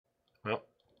Well,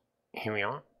 here we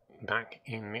are, back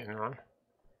in Mittenrahm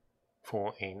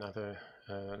for another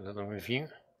little review.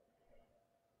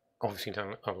 Obviously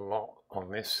done a lot on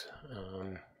this.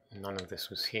 None of this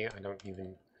was here. I don't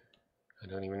even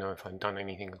know if I've done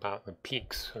anything about the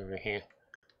peaks over here.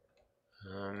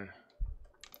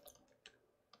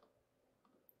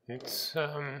 It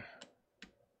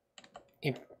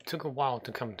took a while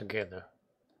to come together.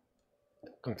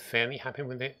 I'm fairly happy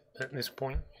with it at this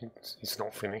point. It's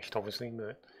not finished, obviously,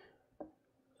 but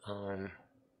I'm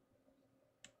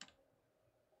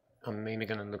maybe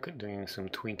going to look at doing some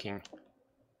tweaking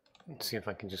and see if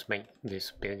I can just make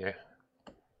this bigger,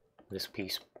 this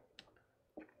piece,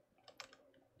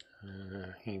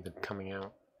 either coming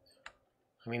out.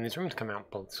 I mean, there's room to come out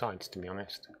both sides, to be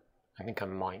honest. I think I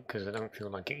might, because I don't feel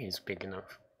like it is big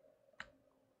enough.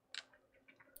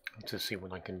 To see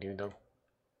what I can do, though.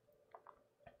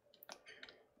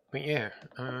 But yeah,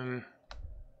 I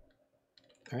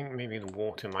think maybe the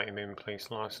water might have been in place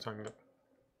last time, but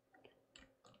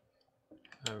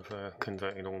I've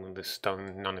converted all of the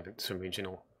stone. None of it's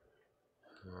original.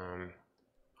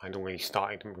 I'd already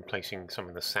started replacing some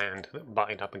of the sand that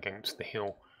butted up against the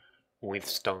hill with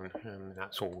stone, and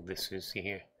that's all this is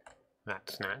here.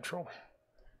 That's natural.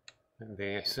 And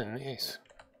this and this.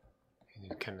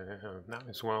 You can have that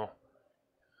as well.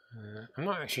 I'm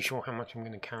not actually sure how much I'm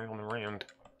going to carry on around.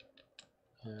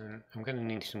 I'm going to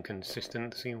need some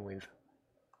consistency with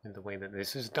the way that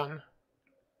this is done.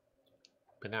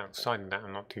 But outside of that,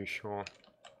 I'm not too sure.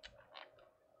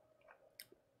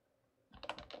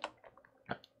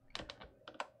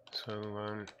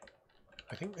 So,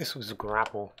 I think this was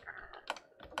gravel.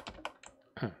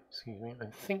 Excuse me. I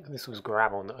think this was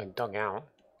gravel that I dug out.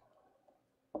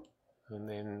 And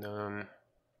then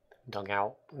dug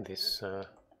out this,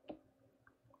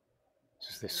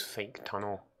 just this fake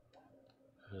tunnel.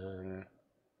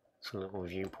 It's a little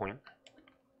viewpoint.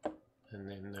 And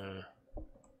then,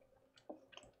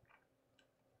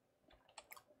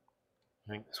 I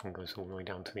think this one goes all the way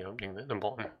down to the opening at the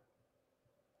bottom.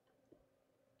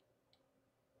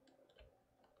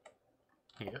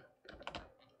 Yeah.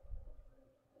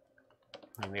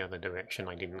 And the other direction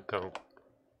I didn't go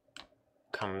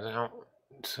comes out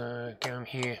down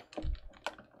here.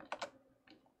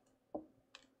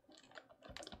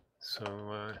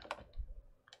 So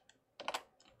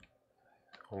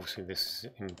obviously this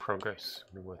is in progress.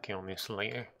 We'll be working on this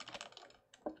later.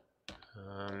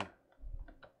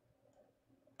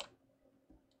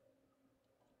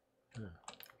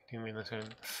 Didn't realize I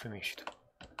hadn't finished.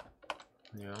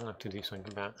 Yeah, I'll have to do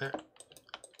something about that.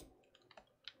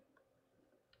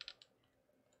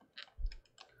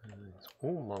 It's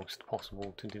almost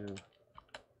possible to do,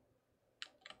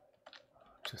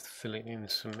 just fill it in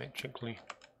symmetrically.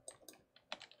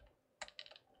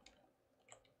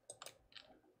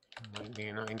 Might be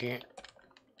an idea.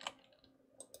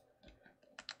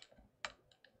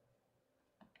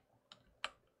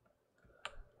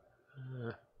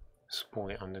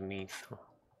 Support it underneath.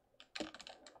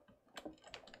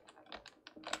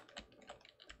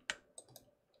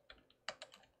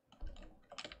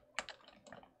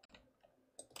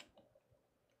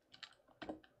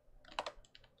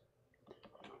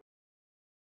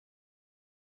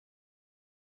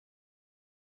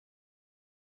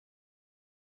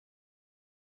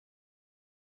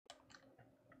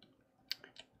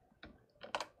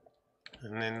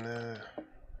 And then the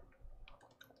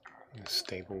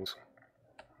stables.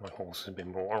 My horse has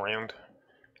been brought around.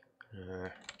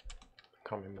 Can't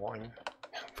remember what I've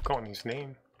forgotten his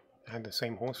name. I had the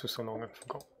same horse for so long I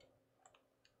forgot.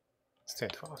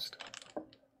 Steadfast.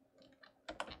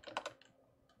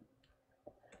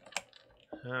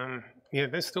 Yeah,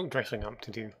 there's still dressing up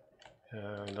to do.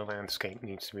 The landscape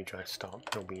needs to be dressed up.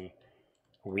 There'll be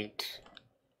wheat,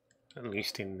 at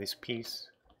least in this piece.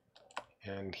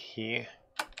 And here,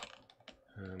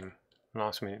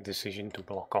 last minute decision to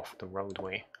block off the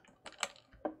roadway.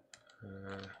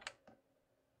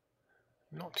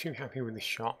 Not too happy with the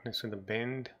sharpness of the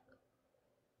bend.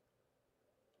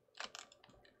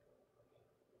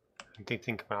 I did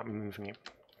think about moving it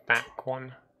back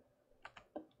one,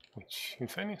 which in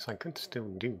fairness I could still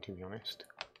do, to be honest.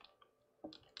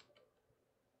 I'm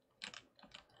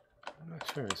not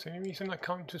sure, is there any reason I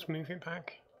can't just move it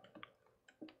back?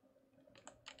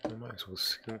 I might as well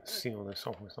seal this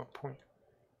off, there's not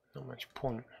much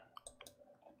point.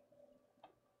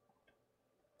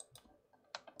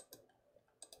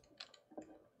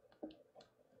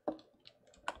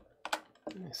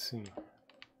 Let's see,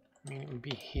 I mean it would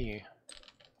be here.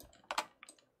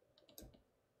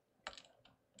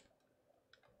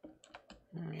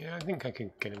 Yeah, I think I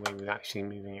could get away with actually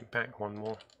moving it back one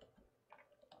more.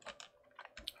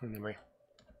 Anyway,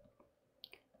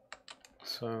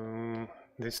 so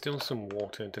there's still some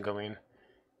water to go in,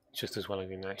 just as well I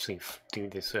didn't actually do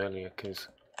this earlier, because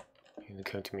it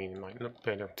occurred to me it might look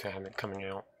better to have it coming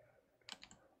out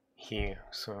here,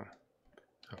 so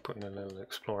I've put in a little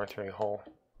exploratory hole.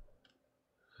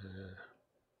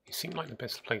 It seemed like the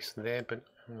best place there, but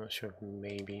I'm not sure if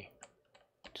maybe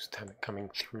just have it coming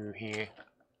through here.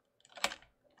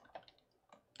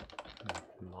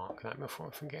 Mark that before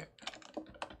I forget.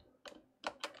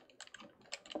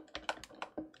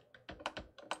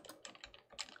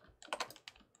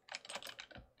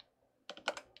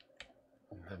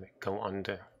 And have it go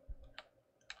under.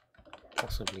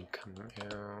 Possibly come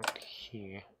out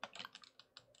here.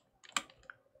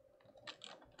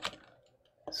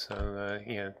 So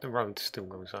yeah, the road still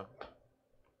goes up.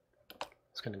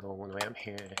 It's going to go all the way up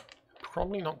here.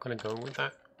 Probably not going to go with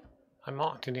that. I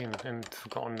marked it in and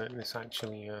forgotten that this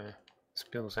actually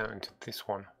spills out into this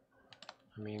one.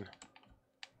 I mean,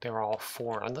 there are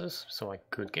 4 others, so I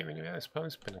could get rid of it, I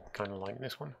suppose, but I kind of like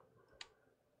this one.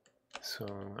 So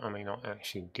I may not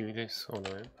actually do this,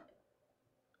 although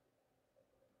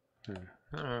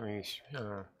it's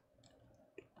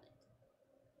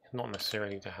not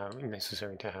necessary to have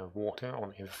water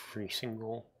on every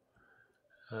single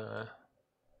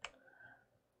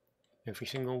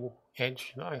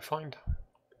edge that I find.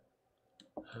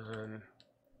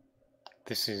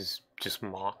 This is just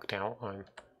marked out. I'm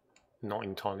not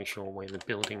entirely sure where the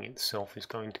building itself is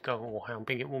going to go or how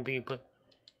big it will be, but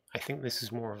I think this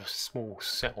is more of a small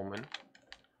settlement,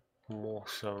 more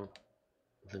so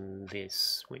than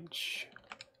this, which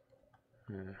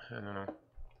I don't know.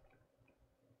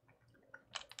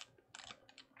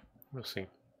 We'll see.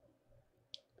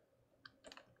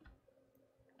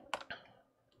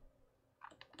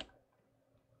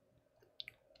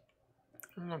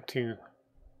 I'm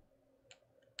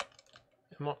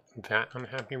not that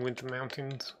unhappy with the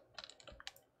mountains.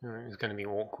 It's going to be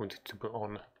awkward to put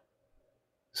on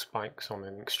spikes on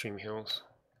the extreme hills.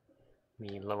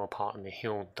 The lower part of the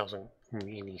hill doesn't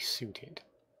really suit it.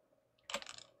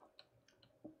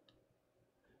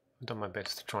 I've done my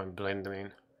best to try and blend them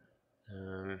in.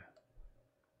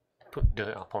 Put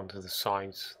dirt up onto the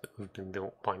sides that have been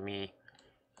built by me,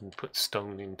 and put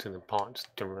stone into the parts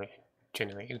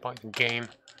generated by the game.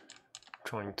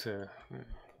 Trying to,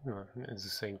 as I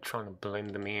say, trying to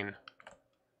blend them in.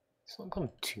 It's not gone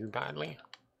too badly.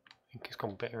 I think it's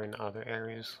gone better in other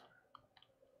areas.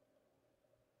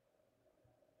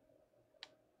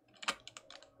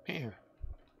 Yeah,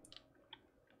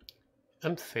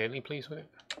 I'm fairly pleased with it.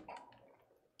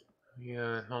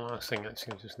 Yeah, the last thing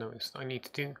actually I just noticed I need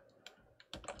to do.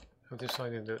 I've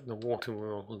decided that the water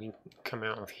will come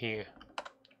out of here.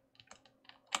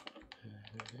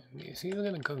 It's either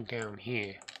going to go down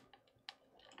here.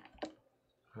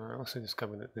 I also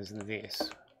discovered that there's this.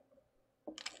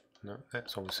 No,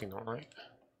 that's obviously not right.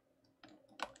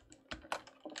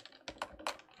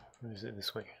 Or is it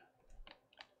this way?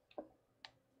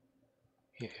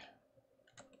 Yeah.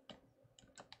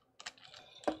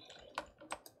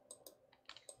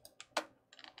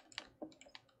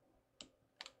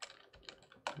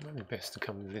 It might be best to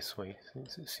come this way,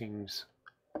 since it seems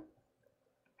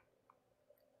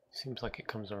like it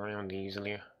comes around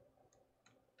easily.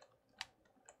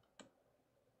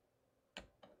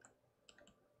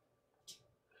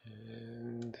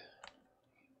 And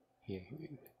yeah,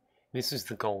 this is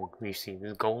the goal. You see,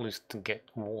 the goal is to get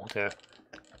water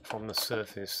from the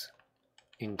surface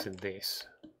into this,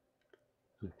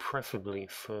 and preferably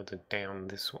further down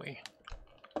this way.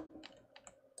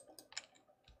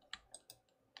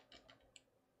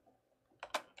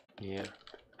 Yeah,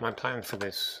 my plan for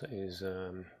this is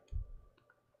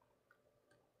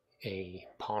a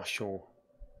partial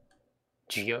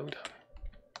geode,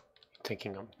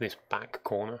 taking up this back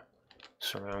corner,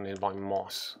 surrounded by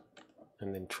moss,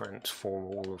 and then transform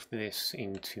all of this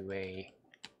into a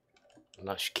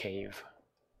lush cave.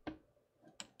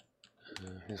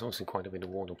 There's also quite a bit of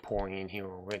water pouring in here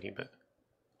already, but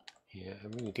yeah, I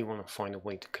really do want to find a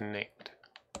way to connect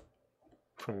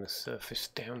from the surface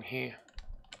down here.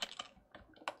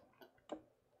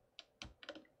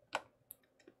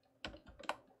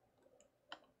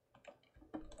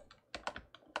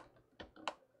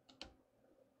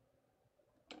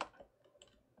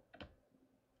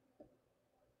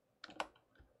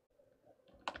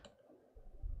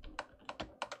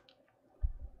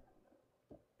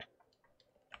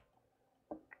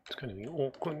 It's going to be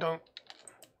awkward though.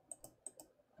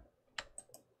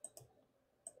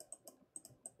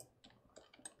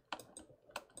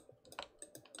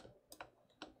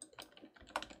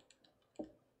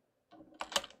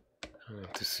 I'll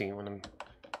have to see when I'm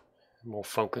more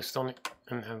focused on it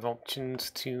and have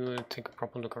options to take a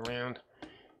proper look around.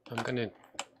 I'm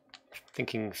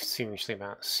thinking seriously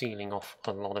about sealing off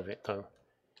a lot of it though,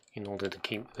 in order to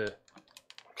keep the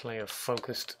player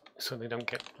focused so they don't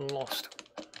get lost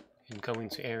and go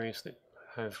into areas that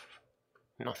have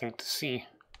nothing to see.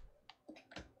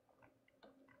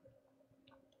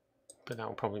 But that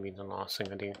will probably be the last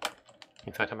thing I do.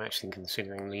 In fact, I'm actually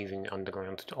considering leaving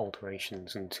underground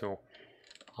alterations until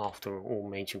after all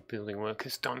major building work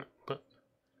is done, but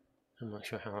I'm not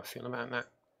sure how I feel about that.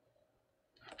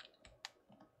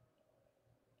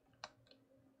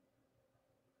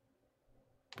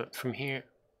 But from here,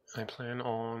 I plan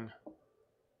on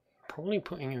probably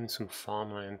putting in some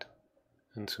farmland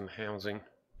and some housing,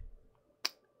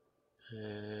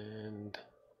 and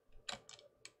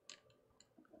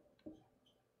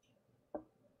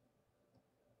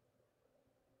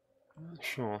I'm not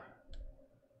sure.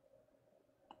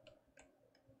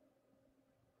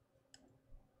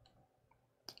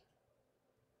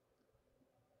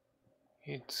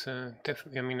 It's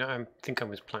definitely, I mean, I think I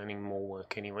was planning more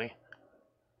work anyway.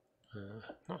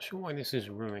 Not sure why this is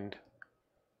ruined.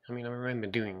 I mean, I remember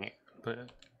doing it, but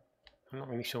I'm not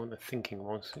really sure what the thinking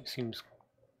was. It seems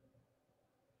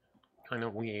kind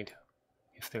of weird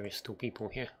if there is still people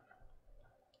here.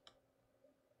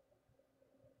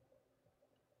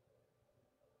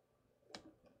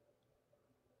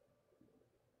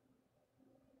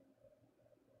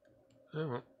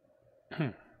 Oh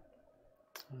well.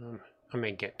 I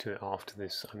may get to it after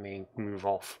this. I may move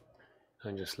off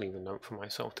and just leave a note for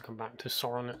myself to come back to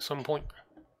Sauron at some point.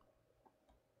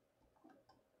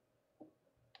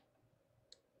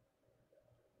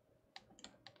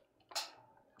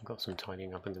 I've got some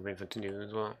tidying up in the river to do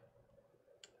as well.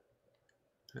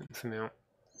 And for now,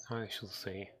 I shall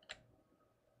say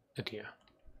adieu.